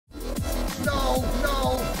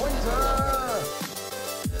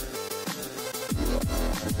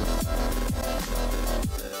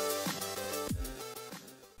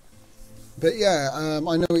But yeah, I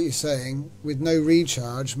know what you're saying. With no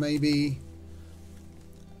recharge, maybe.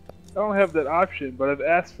 I don't have that option, but I've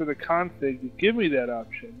asked for the config to give me that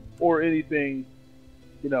option, or anything,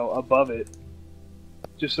 above it,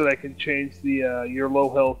 just so that I can change the your low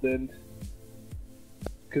health end.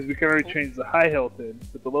 Because we can already change the high health end,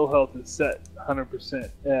 but the low health is set 100%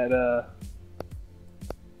 at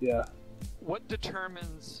yeah. What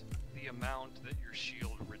determines the amount that your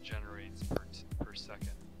shield regenerates per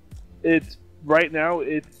second? It's right now.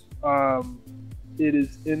 It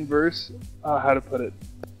is inverse. How to put it?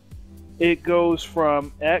 It goes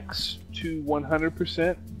from X to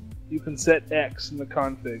 100%. You can set X in the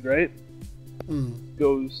config, right?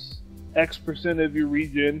 Goes X% of your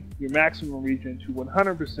region, your maximum region, to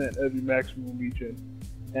 100% of your maximum region,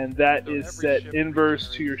 and that is set inverse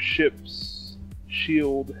to your ship's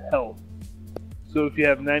shield health. So if you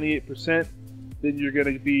have 98%, then you're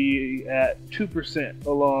going to be at 2%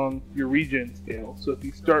 along your regen scale. So if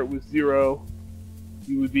you start with 0,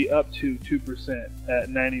 you would be up to 2% at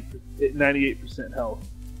 98% health.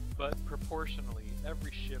 But proportionally,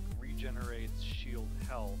 every ship regenerates shield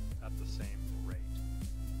health at the same rate.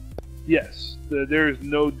 Yes, there is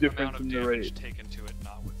no difference in the rate. Taken to it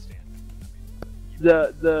notwithstanding.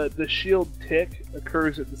 The shield tick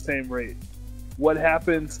occurs at the same rate. What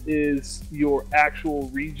happens is your actual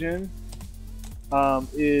regen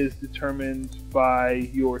is determined by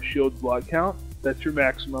your shield block count. That's your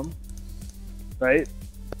maximum, right?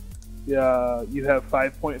 You have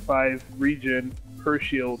 5.5 regen per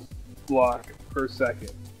shield block per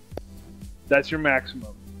second. That's your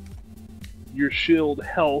maximum. Your shield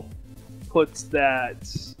health puts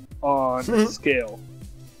that on a scale,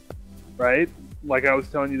 right? Like I was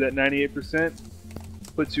telling you, that 98%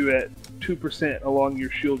 puts you at 2% along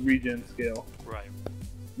your shield regen scale. Right.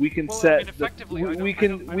 We can well, set. I mean, effectively, we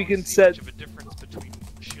can set. Much of a difference between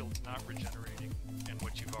shields not regenerating and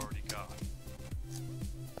what you've already got.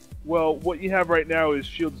 Well, what you have right now is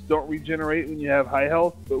shields don't regenerate when you have high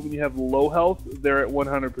health, but when you have low health, they're at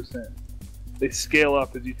 100%. They scale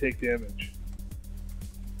up as you take damage.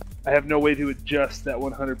 I have no way to adjust that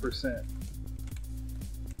 100%.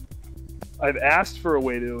 I've asked for a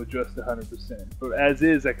way to adjust 100%, but as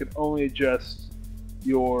is, I can only adjust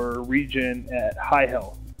your regen at high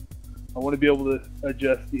health. I want to be able to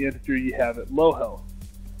adjust the integer you have at low health.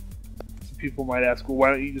 Some people might ask, well, why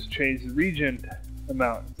don't you just change the regen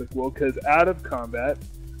amount? It's like, well, because out of combat,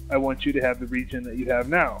 I want you to have the regen that you have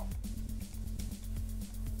now.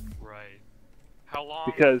 Right. How long?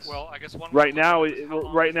 Because well, I guess one right now it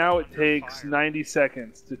takes fire? 90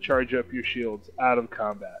 seconds to charge up your shields out of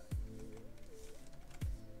combat.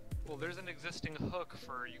 Well, there's an existing hook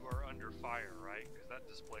for you are under fire, right? Because that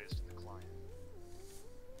displays to the client.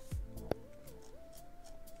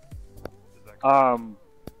 Is that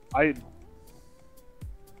correct?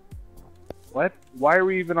 What? Why are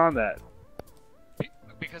we even on that?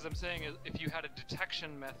 Because I'm saying if you had a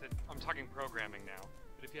detection method, I'm talking programming now,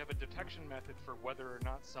 but if you have a detection method for whether or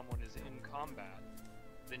not someone is in combat,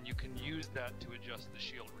 then you can use that to adjust the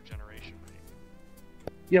shield regeneration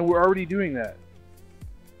rate. Yeah, we're already doing that.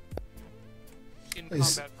 In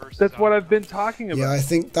combat versus That's what I've been combat. talking about. Yeah, I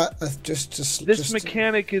think that this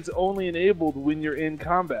mechanic is only enabled when you're in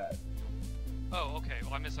combat. Oh, okay.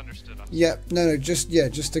 Well, I misunderstood.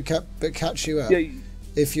 Just to catch you up. Yeah.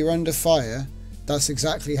 If you're under fire, that's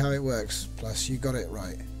exactly how it works. Plus, you got it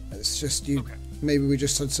right. It's just you. Okay. Maybe we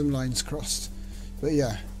just had some lines crossed, but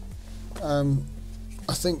yeah. I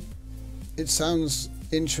think it sounds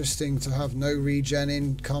interesting to have no regen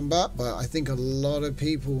in combat, but I think a lot of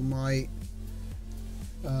people might.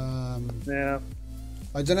 Yeah.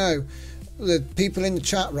 I don't know. The people in the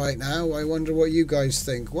chat right now, I wonder what you guys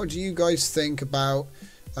think. What do you guys think about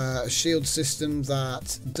a shield system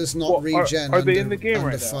that does not regen are they in the game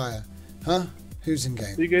right now? fire? Huh? Who's in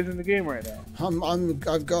game? Are you guys in the game right now?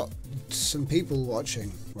 I've got some people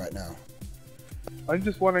watching right now. I'm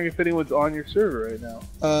just wondering if anyone's on your server right now.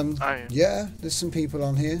 I am. Yeah, there's some people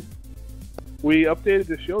on here. We updated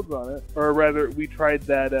the shields on it, or rather, we tried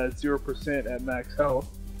that 0% at max health.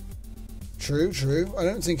 True. I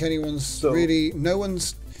don't think anyone's really. No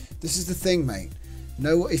one's. This is the thing, mate.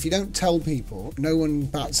 No, if you don't tell people, no one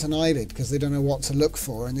bats an eyelid because they don't know what to look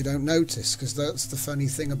for and they don't notice. Because that's the funny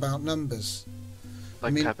thing about numbers.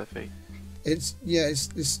 Like Tab F8. It's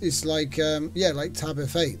like like Tab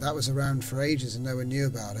F8. That was around for ages and no one knew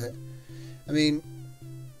about it. I mean,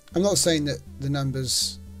 I'm not saying that the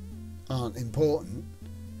numbers aren't important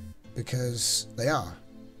because they are,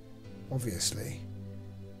 obviously.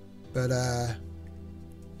 But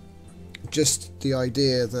just the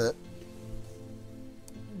idea that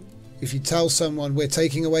if you tell someone we're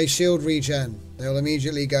taking away shield regen, they'll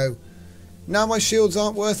immediately go, now my shields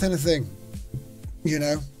aren't worth anything. You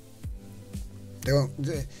know, they won't.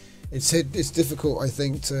 It's difficult, I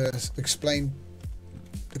think, to explain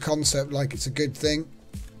the concept like it's a good thing,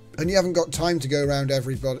 and you haven't got time to go around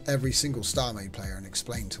every single Starmade player and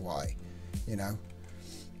explain to why. You know.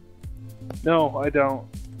 No, I don't.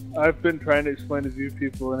 I've been trying to explain to a few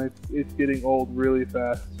people, and it's getting old really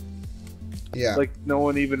fast. Yeah. Like, no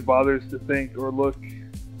one even bothers to think or look.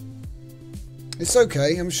 It's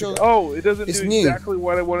okay, I'm sure. Oh, it doesn't do new. exactly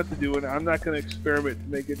what I want it to do, and I'm not going to experiment to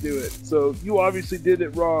make it do it. So, you obviously did it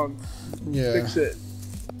wrong. Yeah. Fix it.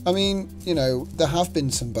 I mean, you know, there have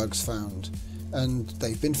been some bugs found, and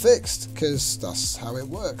they've been fixed, because that's how it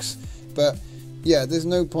works. But, yeah, there's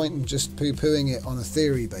no point in just poo-pooing it on a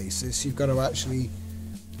theory basis. You've got to actually...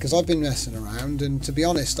 Because I've been messing around, and to be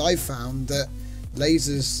honest, I've found that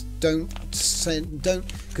lasers don't...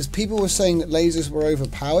 Because people were saying that lasers were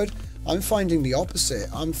overpowered. I'm finding the opposite.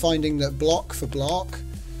 I'm finding that block for block,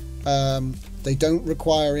 they don't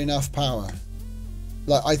require enough power.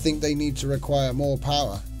 Like, I think they need to require more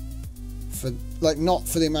power. For, like, not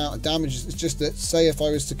for the amount of damage. It's just that, say if I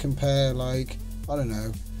was to compare, like, I don't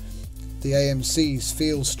know, the AMCs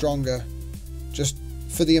feel stronger just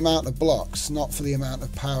for the amount of blocks, not for the amount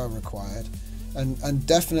of power required. And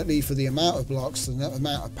definitely for the amount of blocks, the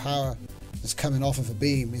amount of power that's coming off of a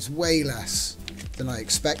beam is way less than I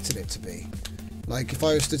expected it to be. Like, if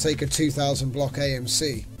I was to take a 2000 block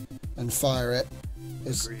AMC and fire it,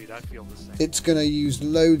 Agreed, I feel the same. it's going to use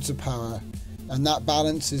loads of power, and that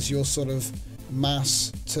balances your sort of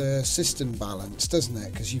mass to system balance, doesn't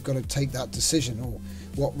it? Because you've got to take that decision, or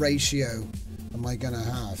what ratio am I going to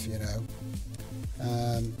have, you know?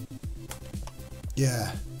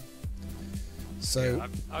 Yeah. So yeah,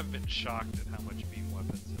 I've been shocked at how much beam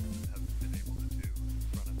weapons have been able to do in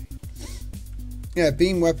front of me. yeah,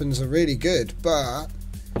 beam weapons are really good, but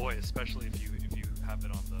Boy, especially if you have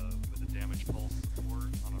it on with a damage pulse support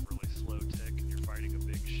on a really slow tick and you're fighting a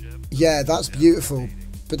big ship. yeah, that's beautiful.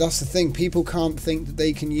 But that's the thing, people can't think that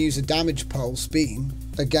they can use a damage pulse beam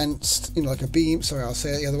against, you know, like a beam, sorry, I'll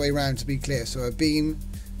say it the other way around to be clear. So a beam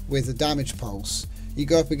with a damage pulse, you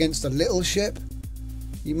go up against a little ship,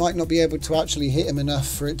 you might not be able to actually hit him enough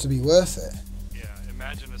for it to be worth it. Yeah,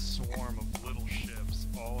 imagine a swarm of little ships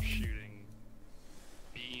all shooting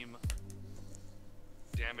beam,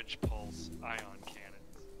 damage pulse, ion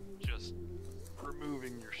cannons, just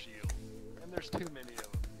removing your shield. And there's too many of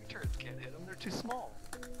them. Your turrets can't hit them, they're too small.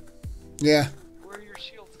 Yeah. Where are your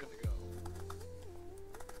shields gonna go?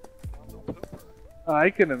 Well, they'll poop.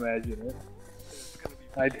 I can imagine it. It's gonna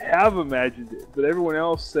be I have imagined it, but everyone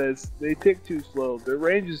else says they tick too slow, their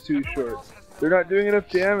range is too Everyone short, else has no they're not idea. doing enough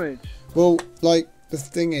damage. Well, like, the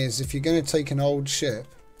thing is, if you're going to take an old ship,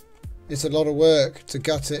 it's a lot of work to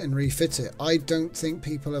gut it and refit it. I don't think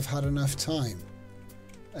people have had enough time.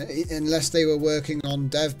 Unless they were working on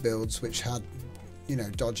dev builds which had, you know,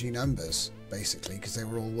 dodgy numbers, basically, because they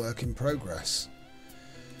were all work in progress.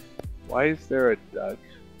 Why is there a duck?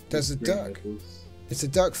 There's a Green duck. nipples? It's a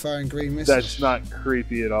duck firing green missiles. That's not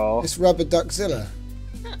creepy at all. It's Rubber Duckzilla.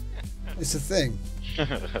 It's a thing.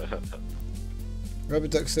 Rubber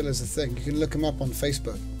Duckzilla's a thing. You can look them up on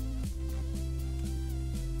Facebook.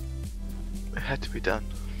 It had to be done.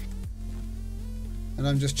 And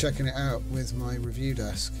I'm just checking it out with my review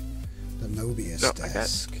desk. The Mobius No,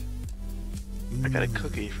 desk. I got a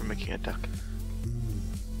cookie for making a duck.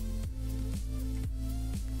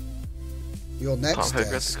 Your Tom, next have you read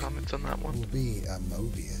the desk comments on that will one? be a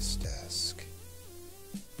Mobius desk.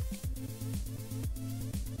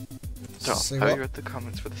 Tom, Say have what? you read the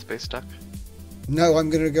comments for the space duck? No, I'm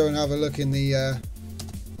going to go and have a look in the...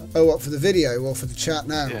 oh, what, for the video or for the chat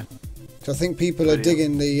now? Yeah. So I think people are Video.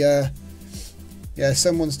 digging the... yeah,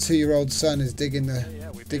 someone's 2-year-old son is digging the...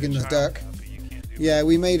 Yeah, we made digging a the child duck. happy, you can't do Yeah,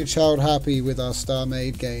 we made a child happy with our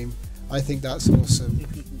Starmade game. I think that's awesome.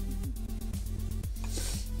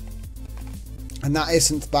 And that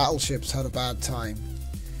isn't Battleships had a bad time.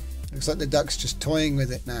 Looks like the duck's just toying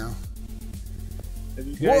with it now. Have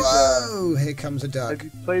you guys, Whoa! Here comes a duck. have you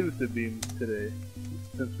played with the beams today?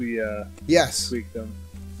 Since we Yes, tweaked them.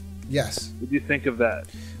 yes. What do you think of that?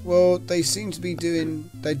 Well, they seem to be doing...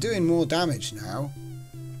 They're doing more damage now.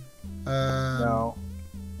 No.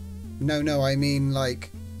 No, I mean, like...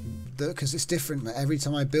 Because it's different. Every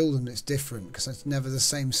time I build them, it's different. Because it's never the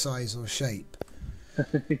same size or shape.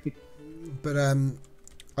 But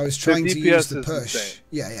I was trying to use DPS the is the push. same.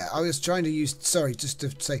 Yeah. I was trying to use. Sorry, just to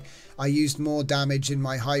say, I used more damage in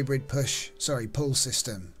my hybrid pull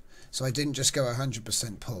system. So I didn't just go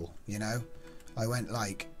 100% pull. You know, I went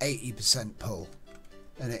like 80% pull,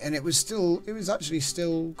 and it was actually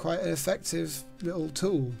still quite an effective little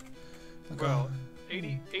tool. Like, Well, 80%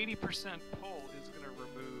 pull is going to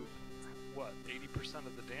remove what, 80%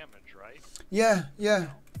 of the damage, right?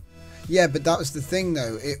 Yeah, but that was the thing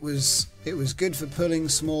though. It was good for pulling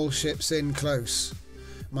small ships in close.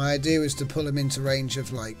 My idea was to pull them into range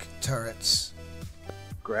of like turrets.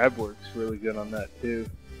 Grab works really good on that too.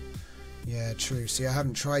 Yeah, true. See, I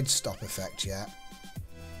haven't tried stop effect yet.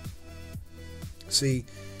 See,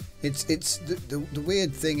 it's the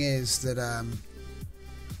weird thing is that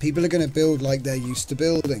people are going to build like they're used to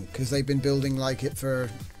building because they've been building like it for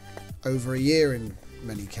over a year in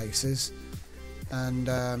many cases, and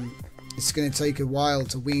it's going to take a while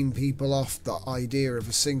to wean people off the idea of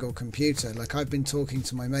a single computer. Like I've been talking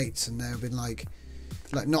to my mates and they've been like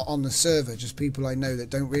not on the server, just people I know that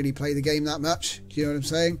don't really play the game that much. Do you know what I'm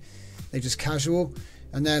saying? They're just casual,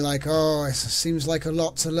 and they're like, oh, it seems like a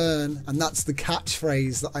lot to learn, and that's the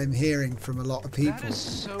catchphrase that I'm hearing from a lot of people. That is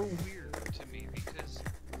so weird to me because.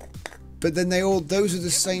 But then those are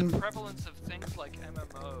the same. The prevalence of things like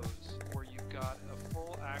MMOs, where you've got a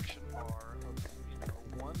full action bar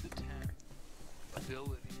of 1 to 10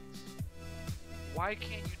 abilities. Why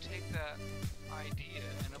can't you take that idea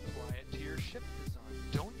and apply it to your ship design?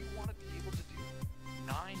 Don't you want to be able to do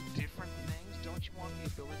 9 different things? Don't you want the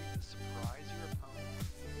ability to surprise your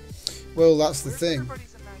opponent? Well, that's the Where's thing.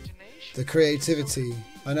 everybody's imagination? The creativity.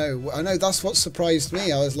 I know. That's what surprised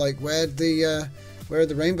me. I was like, where are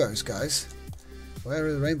the rainbows, guys? Where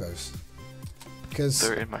are the rainbows? Because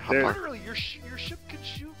They're in my hotbar. Literally, your ship can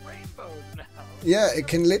shoot rainbows now. yeah, it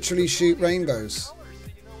can literally shoot rainbows. Colors, so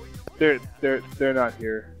you know what you're looking at. They're not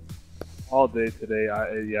here all day today.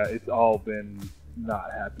 It's all been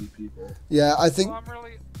not happy people. Yeah, I think Well, I'm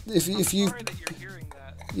really if you sorry that you're hearing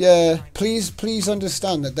that. yeah, please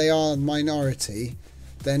understand that they are a minority.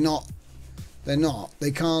 They're not.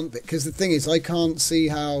 They can't, because the thing is, I can't see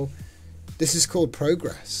how this is called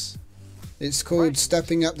progress. It's called Right.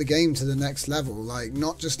 stepping up the game to the next level, like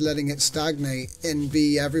not just letting it stagnate and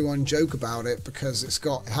be everyone joke about it because it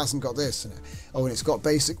hasn't got this and it's got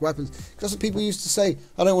basic weapons. Because people used to say,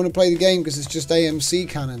 I don't want to play the game because it's just AMC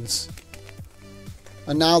cannons.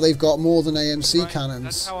 And now they've got more than AMC Right, cannons.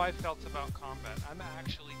 That's how I felt about combat. I'm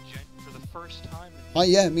actually, for the first time,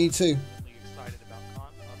 Yeah, me too. excited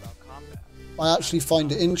about combat. I actually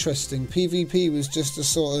find it interesting. PvP was just a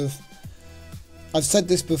sort of... I've said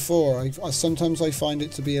this before, sometimes I find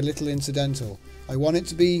it to be a little incidental. I want it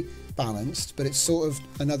to be balanced, but it's sort of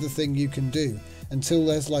another thing you can do. Until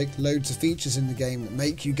there's like loads of features in the game that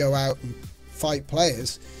make you go out and fight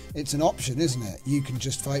players, it's an option, isn't it? You can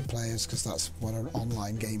just fight players because that's what an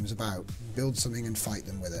online game is about. Build something and fight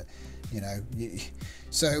them with it, you know.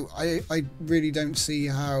 So I really don't see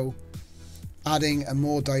how adding a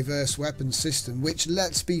more diverse weapon system, which,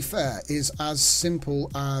 let's be fair, is as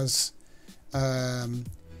simple as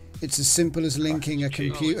it's as simple as linking a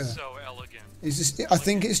computer. Oh, it's so elegant. It's just, I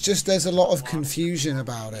think it's just there's a lot of confusion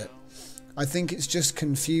about it. I think it's just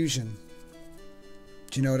confusion.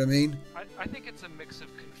 Do you know what I mean? I think it's a mix of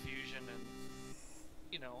confusion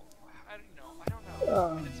and, I don't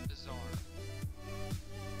know. I mean, it's bizarre.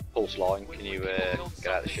 Pulse line, When can you people build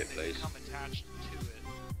get out of the something, ship, they please? become attached to it.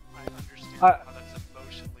 I understand I- how that's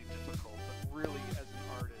emotionally difficult, but really, as an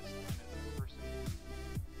artist and as a person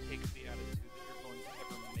who takes the attitude that you're going to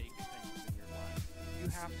ever make things in your life, you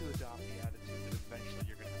have to adopt the attitude that eventually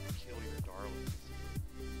you're going to have to kill your darlings.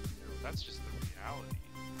 That's just the reality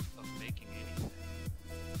of making anything.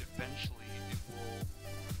 Eventually, it will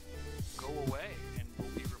go away and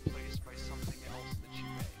will be replaced by something else that you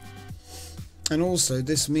make. And also,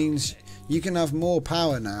 this means you can have more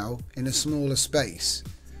power now in a smaller space.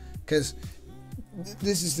 Because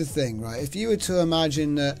this is the thing, right? If you were to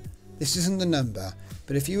imagine that, this isn't the number,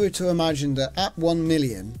 but if you were to imagine that at 1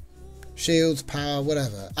 million, shields, power,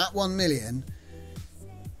 whatever, at 1 million,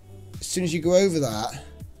 as soon as you go over that,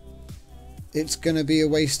 it's going to be a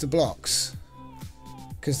waste of blocks.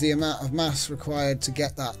 Because the amount of mass required to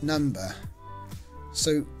get that number.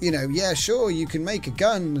 So, yeah, sure, you can make a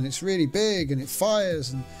gun and it's really big and it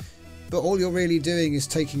fires, but all you're really doing is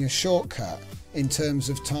taking a shortcut in terms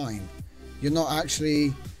of time. You're not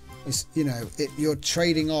actually, you're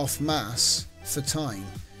trading off mass for time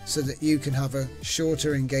so that you can have a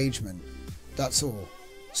shorter engagement. That's all.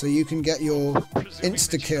 So you can get your Presuming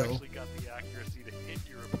insta that you kill. actually got the accuracy to hit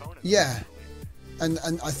your opponent. Yeah. eventually.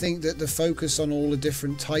 And I think that the focus on all the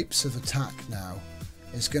different types of attack now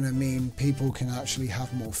is going to mean people can actually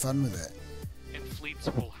have more fun with it. And fleets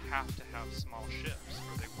will have to have small ships,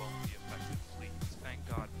 or they won't be effective fleets. Thank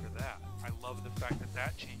God for that. I love the fact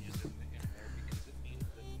that changes in there because it means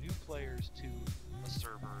that new players to a certain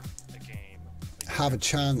have a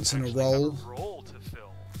chance and a Actually have role. role to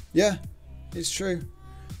fill. Yeah, it's true.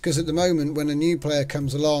 Because at the moment, when a new player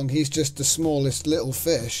comes along, he's just the smallest little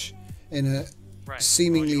fish in a Right.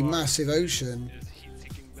 seemingly All you are massive ocean. Is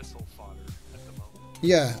heat-seeking missile fodder at the moment.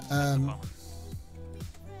 Yeah, Bummer.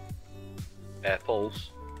 Pulse.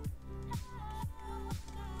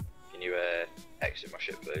 Can you exit my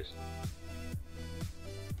ship, please?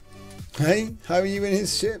 hey, how are you in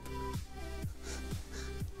his ship?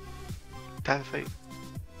 Tab of Fate.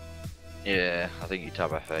 Yeah, I think you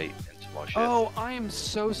tab F8 into my ship. Oh, I am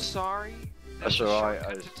so sorry. That's a alright,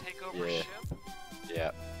 shortcut to take over yeah. ship.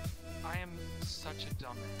 Yeah. I am such a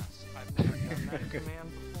dumbass. I've never done that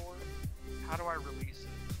command before. How do I release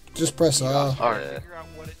it? Just press R. Trying to Yeah. figure out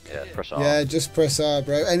what it Yeah, did. press R. Yeah, just press R,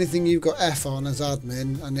 bro. Anything you've got F on as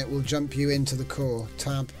admin, and it will jump you into the core.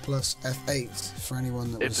 Tab plus F8 for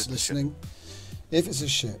anyone that If was it's a listening. If it's a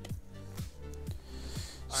ship.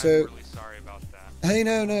 I'm So, really sorry about that. hey,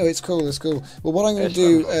 no, it's cool, it's cool. Well, what I'm going to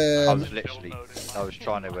Yes, do, I was literally, Build mode in I was my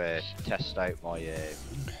trying to test out my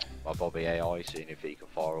my Bobby AI, seeing if he can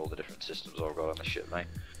fire all the different systems I've got on the ship, mate.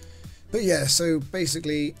 but yeah, so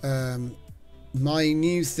basically, my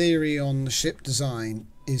new theory on the ship design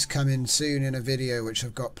is coming soon in a video which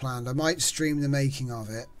I've got planned. I might stream the making of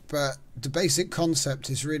it, but the basic concept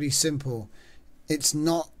is really simple. It's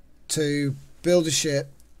not to build a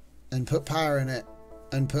ship and put power in it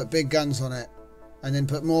and put big guns on it and then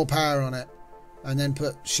put more power on it and then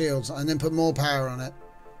put shields and then put more power on it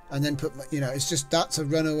and then put, it's just, that's a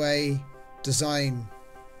runaway design.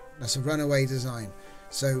 That's a runaway design.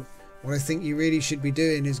 So what I think you really should be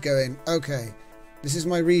doing is going, okay, this is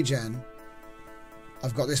my regen.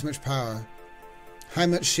 I've got this much power. How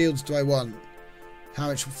much shields do I want?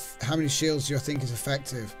 How many shields do you think is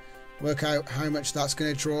effective? Work out how much that's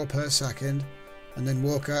going to draw per second, and then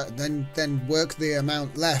then work the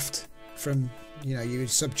amount left from, you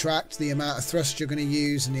subtract the amount of thrust you're going to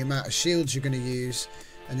use and the amount of shields you're going to use,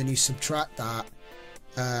 and then you subtract that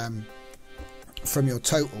from your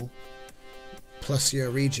total plus your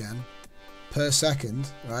regen per second,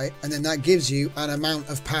 right? And then that gives you an amount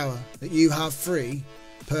of power that you have free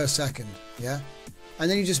per second, yeah? And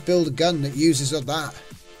then you just build a gun that uses up that.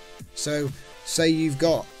 So say you've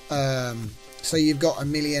got a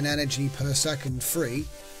million energy per second free,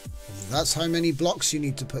 that's how many blocks you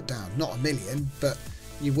need to put down. Not a million, but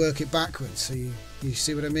you work it backwards, so you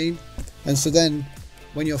see what I mean? And so then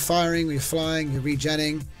when you're firing, you're flying, you're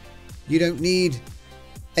regenning, you don't need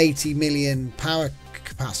 80 million power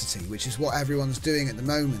capacity, which is what everyone's doing at the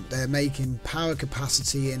moment. They're making power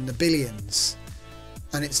capacity in the billions,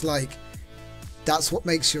 and it's like, that's what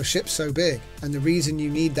makes your ship so big. And the reason you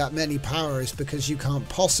need that many power is because you can't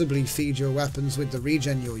possibly feed your weapons with the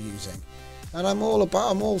regen you're using. And I'm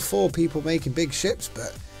all for people making big ships,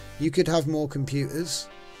 but you could have more computers.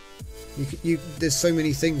 There's so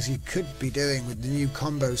many things you could be doing with the new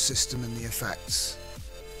combo system and the effects.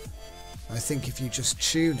 I think if you just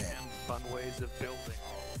tune it. And fun ways of building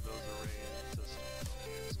all of those array systems on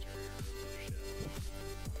the exterior of the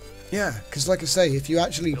ship. Yeah, because like I say, if you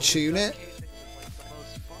actually Building tune gun it, casings is like the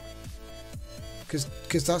most fun.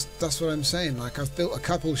 because that's what I'm saying. Like, I've built a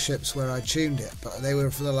couple ships where I tuned it, but they were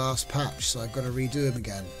for the last patch, so I've got to redo them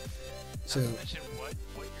again. So Not to mention what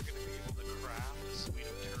you're going to be able to craft a suite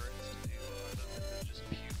of turrets to do other than just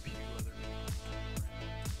pew pew other people.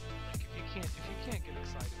 Like, if you can't get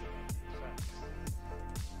excited about the effects,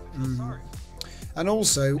 I feel sorry. and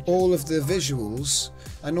also all of the visuals,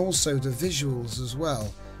 and also the visuals as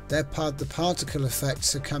well. The particle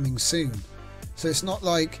effects are coming soon, so it's not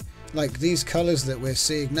like these colours that we're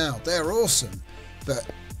seeing now. They're awesome, but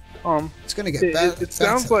it's going to get better. It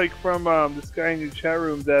sounds like from this guy in your chat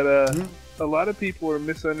room that a lot of people are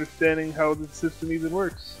misunderstanding how the system even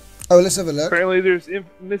works. Oh, let's have a look. Apparently, there's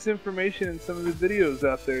misinformation in some of the videos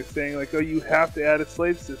out there saying like, "Oh, you have to add a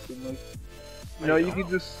slave system." Like,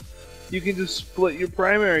 you can just split your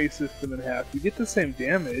primary system in half. You get the same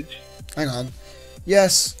damage. Hang on.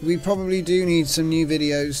 Yes, we probably do need some new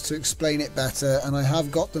videos to explain it better, and I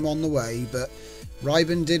have got them on the way, but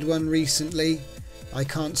Ryben did one recently. I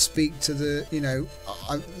can't speak to the,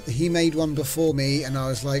 he made one before me, and I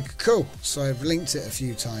was like, cool, so I've linked it a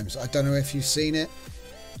few times. I don't know if you've seen it,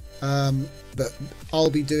 but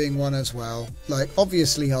I'll be doing one as well. Like,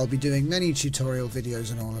 obviously I'll be doing many tutorial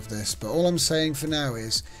videos and all of this, but all I'm saying for now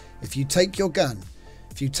is, if you take your gun,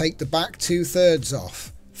 if you take the back 2/3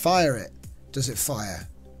 off, fire it. Does it fire?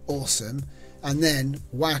 Awesome. And then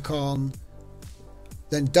whack on,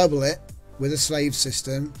 then double it with a slave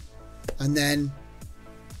system, and then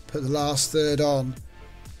put the last third on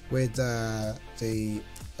with the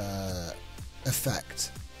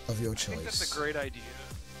effect of your I think that's choice. a great idea,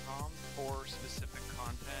 Tom, for specific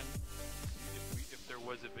content. If there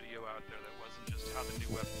was a video out there that wasn't just how the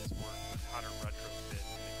new weapons work, but how to retrofit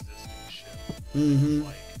an existing ship, Mhm.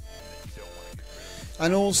 like that you don't want to get rid of.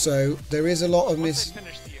 And also, there is a lot of Once I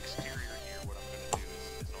finish the exterior here, what I'm going to do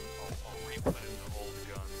is I'll re-put in the old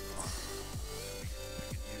guns. We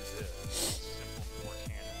could use this. It's simple 4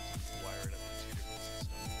 cannons and wire it up to 2 different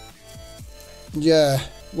systems. Yeah,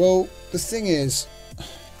 well, the thing is,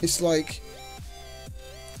 it's like,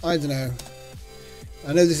 I don't know.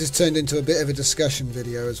 I know this has turned into a bit of a discussion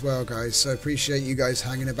video as well, guys, so I appreciate you guys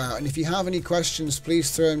hanging about. And if you have any questions, please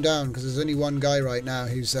throw them down, because there's only one guy right now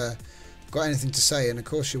who's got anything to say. And of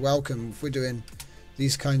course, you're welcome. If we're doing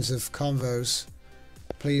these kinds of convos,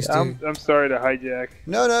 please do. I'm sorry to hijack.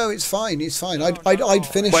 No, it's fine. It's fine. No, I'd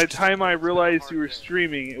finished. By the time I realized you were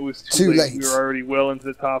streaming, it was Too too late. late. We were already well into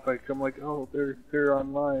the topic. I'm like, oh, they're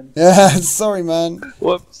online. Yeah, sorry, man.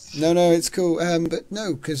 Whoops. No, it's cool. But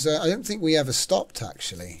no, because I don't think we ever stopped.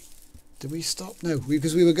 Actually, did we stop? No,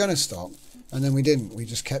 because we were gonna stop, and then we didn't. We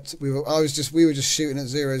just kept. We were just shooting at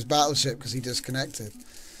Zero's battleship because he disconnected,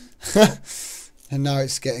 and now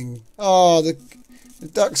it's getting. Oh, the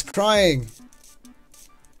duck's crying.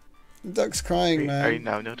 The duck's crying, man. Are you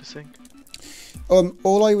now noticing?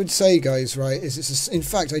 All I would say, guys, right, is in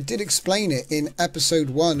fact, I did explain it in episode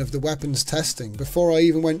 1 of the weapons testing. Before I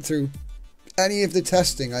even went through any of the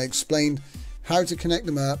testing, I explained how to connect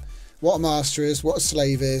them up, what a master is, what a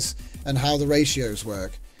slave is, and how the ratios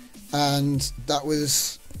work. And that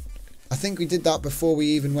was, I think we did that before we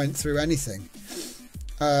even went through anything.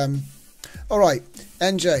 All right,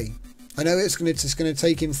 NJ, I know it's going to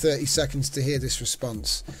take him 30 seconds to hear this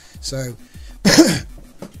response. So,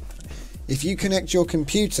 if you connect your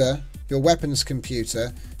computer, your weapons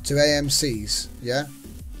computer, to AMCs, yeah,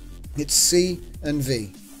 it's C and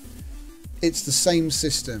V. It's the same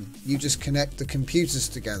system. You just connect the computers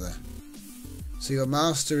together. So your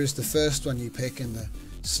master is the first one you pick, and the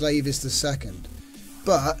slave is the second.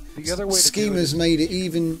 But The other way to schemers do it made it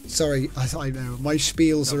even. Sorry, I know my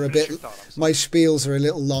spiels are a finish bit. your thought, I'm sorry. My spiels are a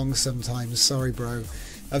little long sometimes. Sorry, bro.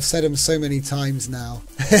 I've said them so many times now.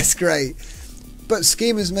 It's great. But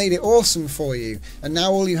schemers made it awesome for you, and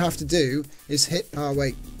now all you have to do is hit. Oh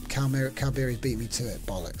wait, Calberry's beat me to it.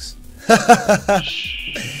 Bollocks.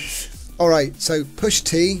 All right, so push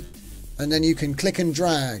T, and then you can click and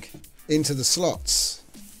drag into the slots.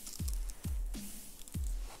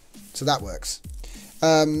 So that works.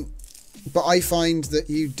 But I find that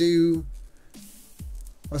you do.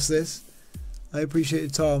 What's this? I appreciate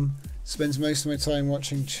it, Tom. Spends most of my time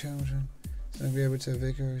watching children, so I'll be able to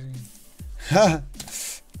vigorously.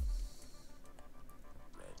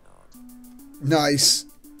 Nice.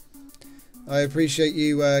 I appreciate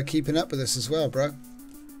you keeping up with us as well, bro.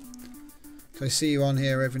 'Cause I see you on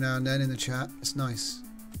here every now and then in the chat. It's nice.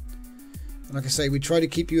 And like I say, we try to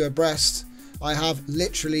keep you abreast. I have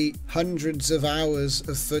literally hundreds of hours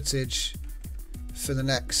of footage for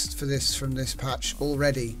from this patch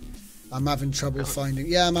already. I'm having trouble finding.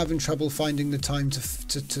 Yeah, I'm having trouble finding the time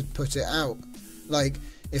to put it out. Like,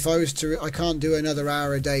 if I was to, I can't do another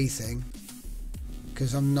hour a day thing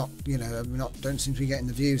because I'm not, don't seem to be getting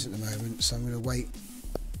the views at the moment. So I'm going to wait,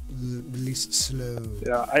 release it slow.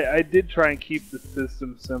 Yeah, I did try and keep the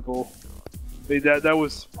system simple. That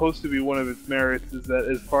was supposed to be one of its merits, is that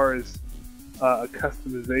as far as a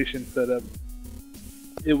customization setup,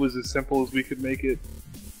 it was as simple as we could make it.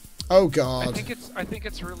 Oh God! I think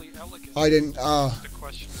it's really elegant. I didn't. It's just a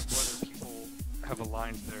question of whether people have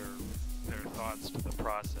aligned their thoughts to the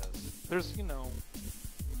process. There's,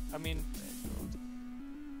 I mean,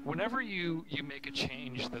 whenever you make a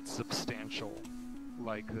change that's substantial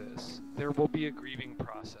like this, there will be a grieving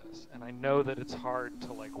process, and I know that it's hard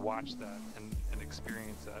to watch that and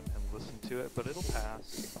experience that and listen to it, but it'll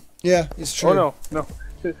pass. Yeah, it's true. Oh no.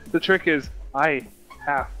 The trick is I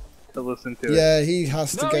have to listen to it. Yeah, he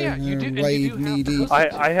has to No, go yeah, you do- and and you wade do have knee to deep. listen.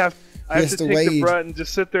 I have has to to take the wade. brunt and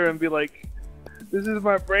just sit there and be like, this is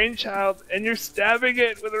my brainchild, and you're stabbing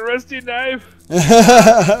it with a rusty knife.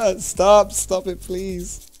 Stop it,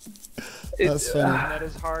 please. That's funny. That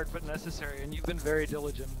is hard but necessary, and you've been very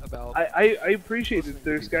diligent about. I appreciate it.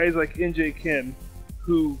 There's guys like NJ Ken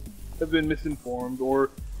who have been misinformed, or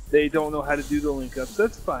they don't know how to do the link ups.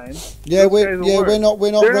 That's fine. Yeah, Those guys we're will learn. not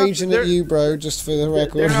They're not- raging at they're- you, bro. Just for the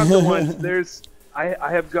record. They're not the ones. I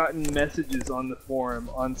have gotten messages on the forum,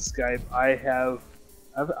 on Skype. I have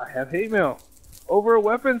hate mail over a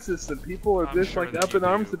weapon system. People are I'm just sure like that up you in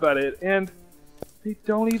arms do. about it, and they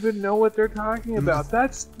don't even know what they're talking about.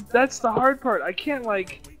 That's the hard part. I can't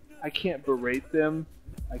berate them.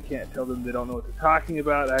 I can't tell them they don't know what they're talking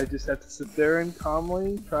about. I just have to sit there and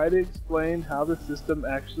calmly try to explain how the system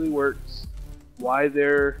actually works, why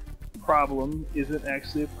their problem isn't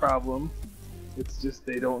actually a problem. It's just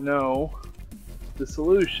they don't know the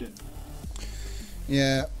solution.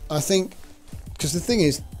 Yeah, I think, because the thing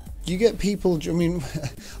is, you get people, I mean,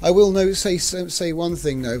 I will say one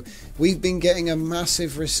thing though, we've been getting a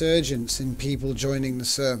massive resurgence in people joining the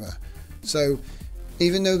server. So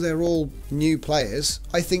even though they're all new players,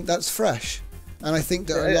 I think that's fresh. And I think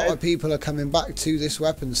that a lot of people are coming back to this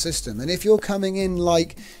weapon system. And if you're coming in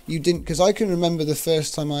like you didn't, because I can remember the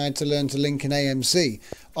first time I had to learn to link an AMC,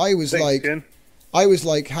 I was like,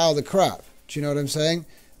 how the crap? Do you know what I'm saying?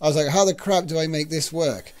 I was like, how the crap do I make this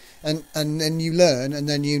work? And then you learn, and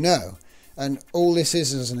then you know. And all this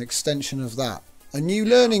is an extension of that. A new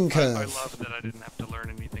learning curve. I love that I didn't have to learn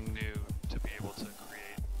anything new to be able to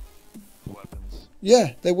create weapons.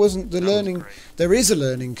 Yeah, there wasn't the That learning. was great. There is a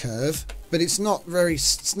learning curve, but it's not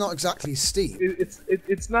exactly steep.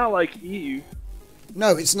 It's not like Eve.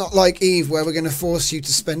 No, it's not like Eve, where we're going to force you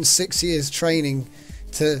to spend 6 years training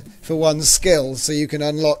for one skill so you can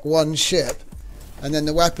unlock one ship, and then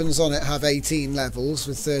the weapons on it have 18 levels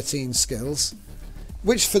with 13 skills,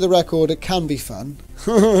 which for the record, it can be fun.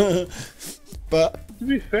 But To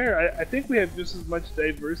be fair, I think we have just as much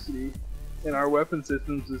diversity in our weapon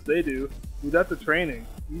systems as they do. Without the training,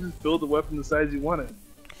 you just build the weapon the size you want it,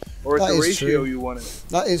 or at That the is ratio true. you want it.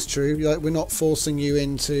 that is true. Like, we're not forcing you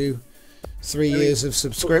into 3 years of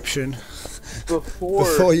subscription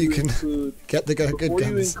Before you can include, get the good before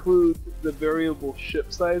you guns. include the variable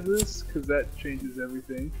ship sizes, because that changes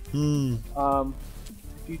everything.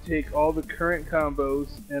 If you take all the current combos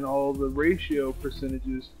and all the ratio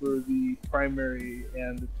percentages for the primary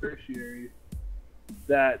and the tertiary,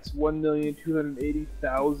 that's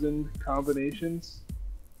 1,280,000 combinations.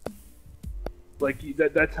 Like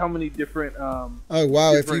that's how many different Oh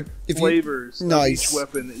wow! different if you flavors nice. of each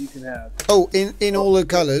weapon that you can have. Oh, in all the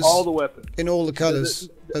colours. All the weapons. In all the colours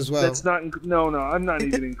as well. That's not. No, I'm not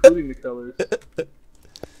even including the colors.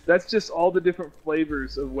 That's just all the different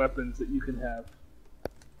flavors of weapons that you can have,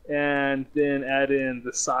 and then add in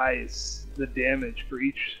the size, the damage for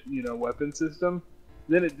each weapon system.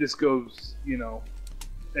 Then it just goes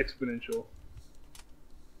exponential.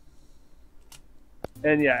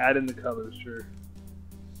 And yeah, add in the colors, sure.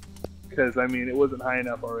 Because I mean, it wasn't high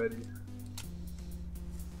enough already.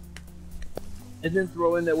 And then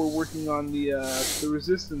throw in that we're working on the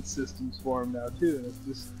resistance systems for them now too. And it's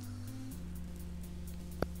just,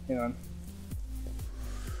 hang on.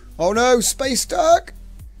 Oh no, Space Duck!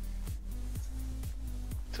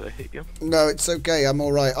 Did I hit you? No, it's okay. I'm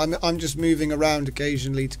all right. I'm just moving around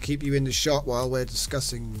occasionally to keep you in the shot while we're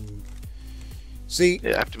discussing. See,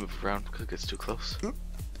 Yeah, I have to move around because it gets too close.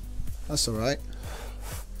 that's all right.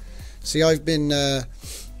 See, I've been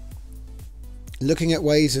looking at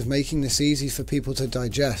ways of making this easy for people to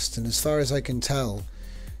digest, and as far as I can tell,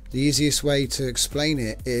 the easiest way to explain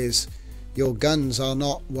it is your guns are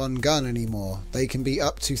not one gun anymore. They can be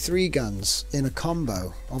up to 3 guns in a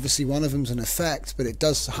combo. Obviously, one of them's an effect, but it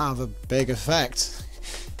does have a big effect.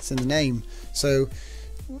 It's in the name. So,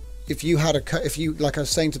 if you had like I was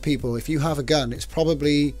saying to people, if you have a gun, it's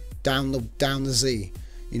probably down the Z,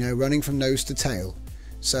 running from nose to tail.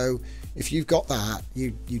 So if you've got that,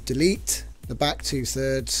 you delete the back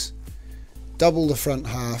 2/3, double the front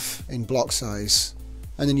half in block size,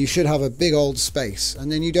 and then you should have a big old space. And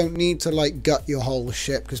then you don't need to like gut your whole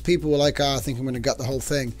ship, because people were like, I think I'm going to gut the whole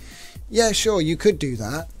thing. Yeah, sure, you could do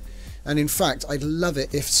that. And in fact, I'd love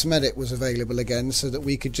it if Smedit was available again, so that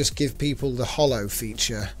we could just give people the hollow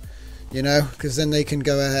feature. Because then they can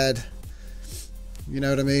go ahead. You know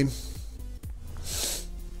what I mean?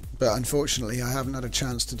 But unfortunately, I haven't had a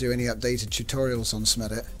chance to do any updated tutorials on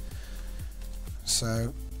Smedit.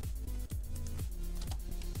 So,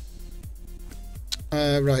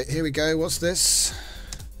 right, here we go. What's this?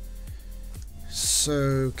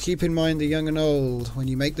 So, keep in mind the young and old when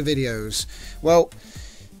you make the videos. Well,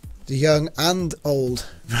 the young and old,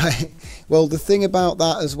 right? Well, the thing about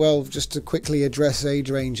that as well, just to quickly address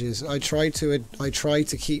age ranges, I try to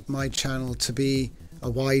keep my channel to be a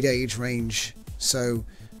wide age range. So,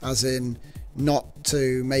 as in, not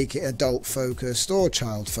to make it adult focused or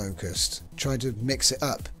child focused. Try to mix it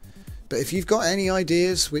up. But if you've got any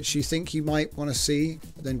ideas which you think you might want to see,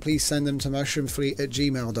 then please send them to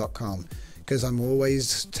MushroomFleet@gmail.com, because I'm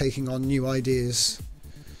always taking on new ideas.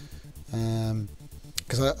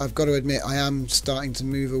 Because I've got to admit, I am starting to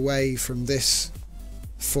move away from this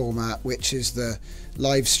format, which is the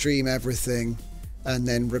live stream everything and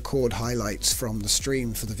then record highlights from the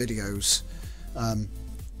stream for the videos.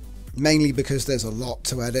 mainly because there's a lot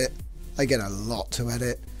to edit. I get a lot to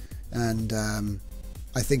edit, and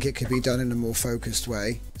I think it could be done in a more focused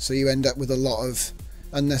way, so you end up with a lot of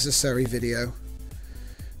unnecessary video,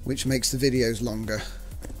 which makes the videos longer,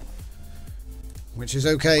 which is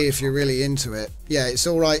okay if you're really into it. Yeah, it's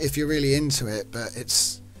alright if you're really into it, but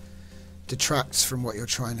it's detracts from what you're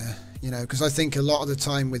trying to, because I think a lot of the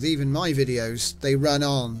time with even my videos, they run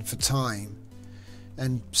on for time,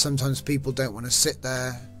 and sometimes people don't want to sit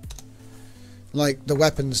there. Like the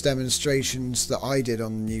weapons demonstrations that I did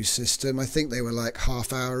on the new system, I think they were like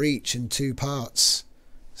half-hour each in 2 parts.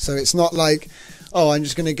 So it's not like, oh, I'm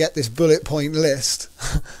just going to get this bullet point list.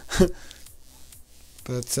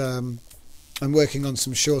 But I'm working on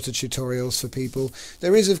some shorter tutorials for people.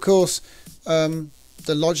 There is, of course, the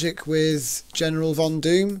logic with General Von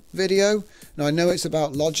Doom video. Now I know it's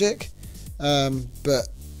about logic, but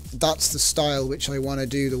that's the style which I want to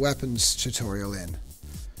do the weapons tutorial in.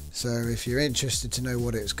 So if you're interested to know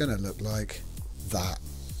what it's going to look like, that,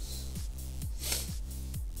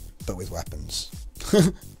 but with weapons.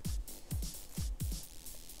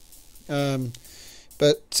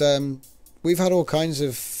 But we've had all kinds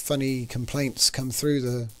of funny complaints come through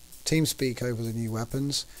the TeamSpeak over the new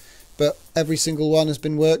weapons, but every single one has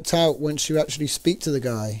been worked out once you actually speak to the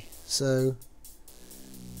guy. So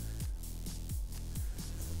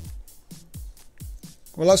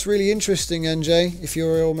well, that's really interesting, NJ, if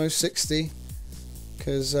you're almost 60,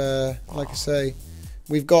 because like I say,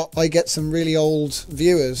 I get some really old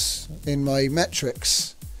viewers in my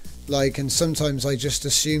metrics, and sometimes I just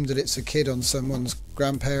assume that it's a kid on someone's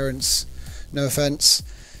grandparents, no offense,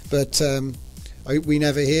 but we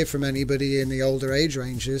never hear from anybody in the older age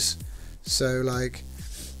ranges, so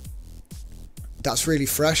that's really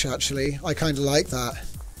fresh actually. I kind of like that.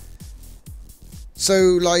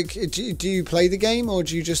 So, do you play the game, or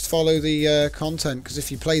do you just follow the content? Because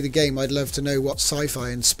if you play the game, I'd love to know what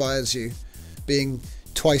sci-fi inspires you, being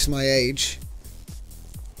twice my age.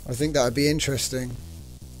 I think that would be interesting.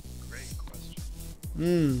 Great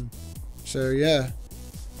question. So, yeah.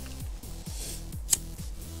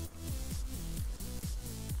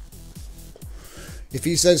 If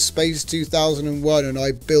he says Space 2001 and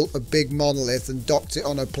I built a big monolith and docked it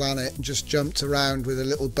on a planet and just jumped around with a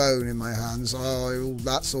little bone in my hands, oh,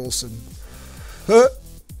 that's awesome.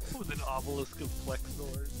 With an obelisk of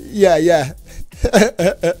Plexors. Yeah.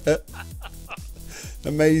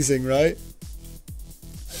 Amazing, right?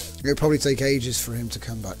 It'll probably take ages for him to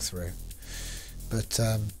come back through. But,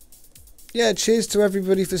 yeah, cheers to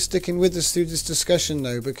everybody for sticking with us through this discussion,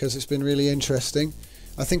 though, because it's been really interesting.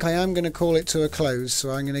 I think I am going to call it to a close,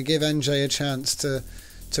 so I'm going to give NJ a chance to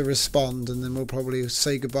respond, and then we'll probably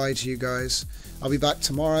say goodbye to you guys. I'll be back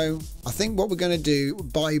tomorrow. I think what we're going to do,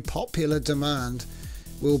 by popular demand,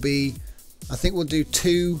 will be, I think we'll do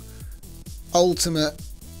 2 ultimate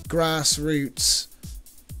grassroots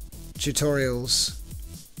tutorials.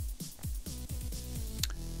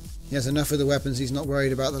 He has enough of the weapons, he's not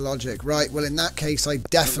worried about the logic. Right, well in that case I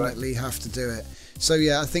definitely have to do it. So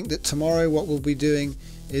yeah, I think that tomorrow what we'll be doing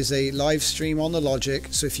is a live stream on the logic,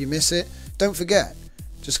 so if you miss it, don't forget,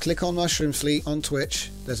 just click on MushroomFleet on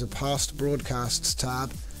Twitch, there's a past broadcasts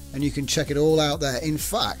tab, and you can check it all out there. In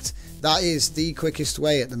fact, that is the quickest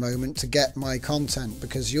way at the moment to get my content,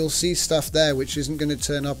 because you'll see stuff there which isn't going to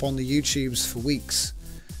turn up on the YouTubes for weeks.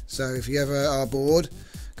 So if you ever are bored,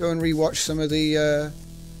 go and rewatch some of the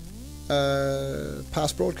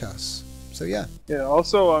past broadcasts. So yeah. Yeah.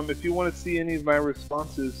 Also, if you want to see any of my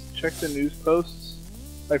responses, check the news posts.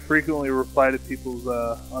 I frequently reply to people's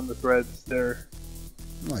on the threads there.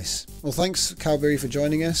 Nice. Well, thanks Calberry for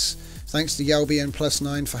joining us. Thanks to Yelby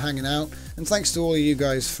 +9 for hanging out, and thanks to all of you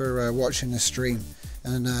guys for watching the stream.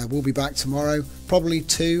 And we'll be back tomorrow, probably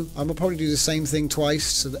 2. I'm gonna probably do the same thing twice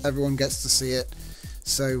so that everyone gets to see it.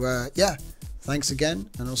 So yeah, thanks again,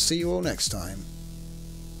 and I'll see you all next time.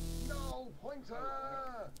 No pointer.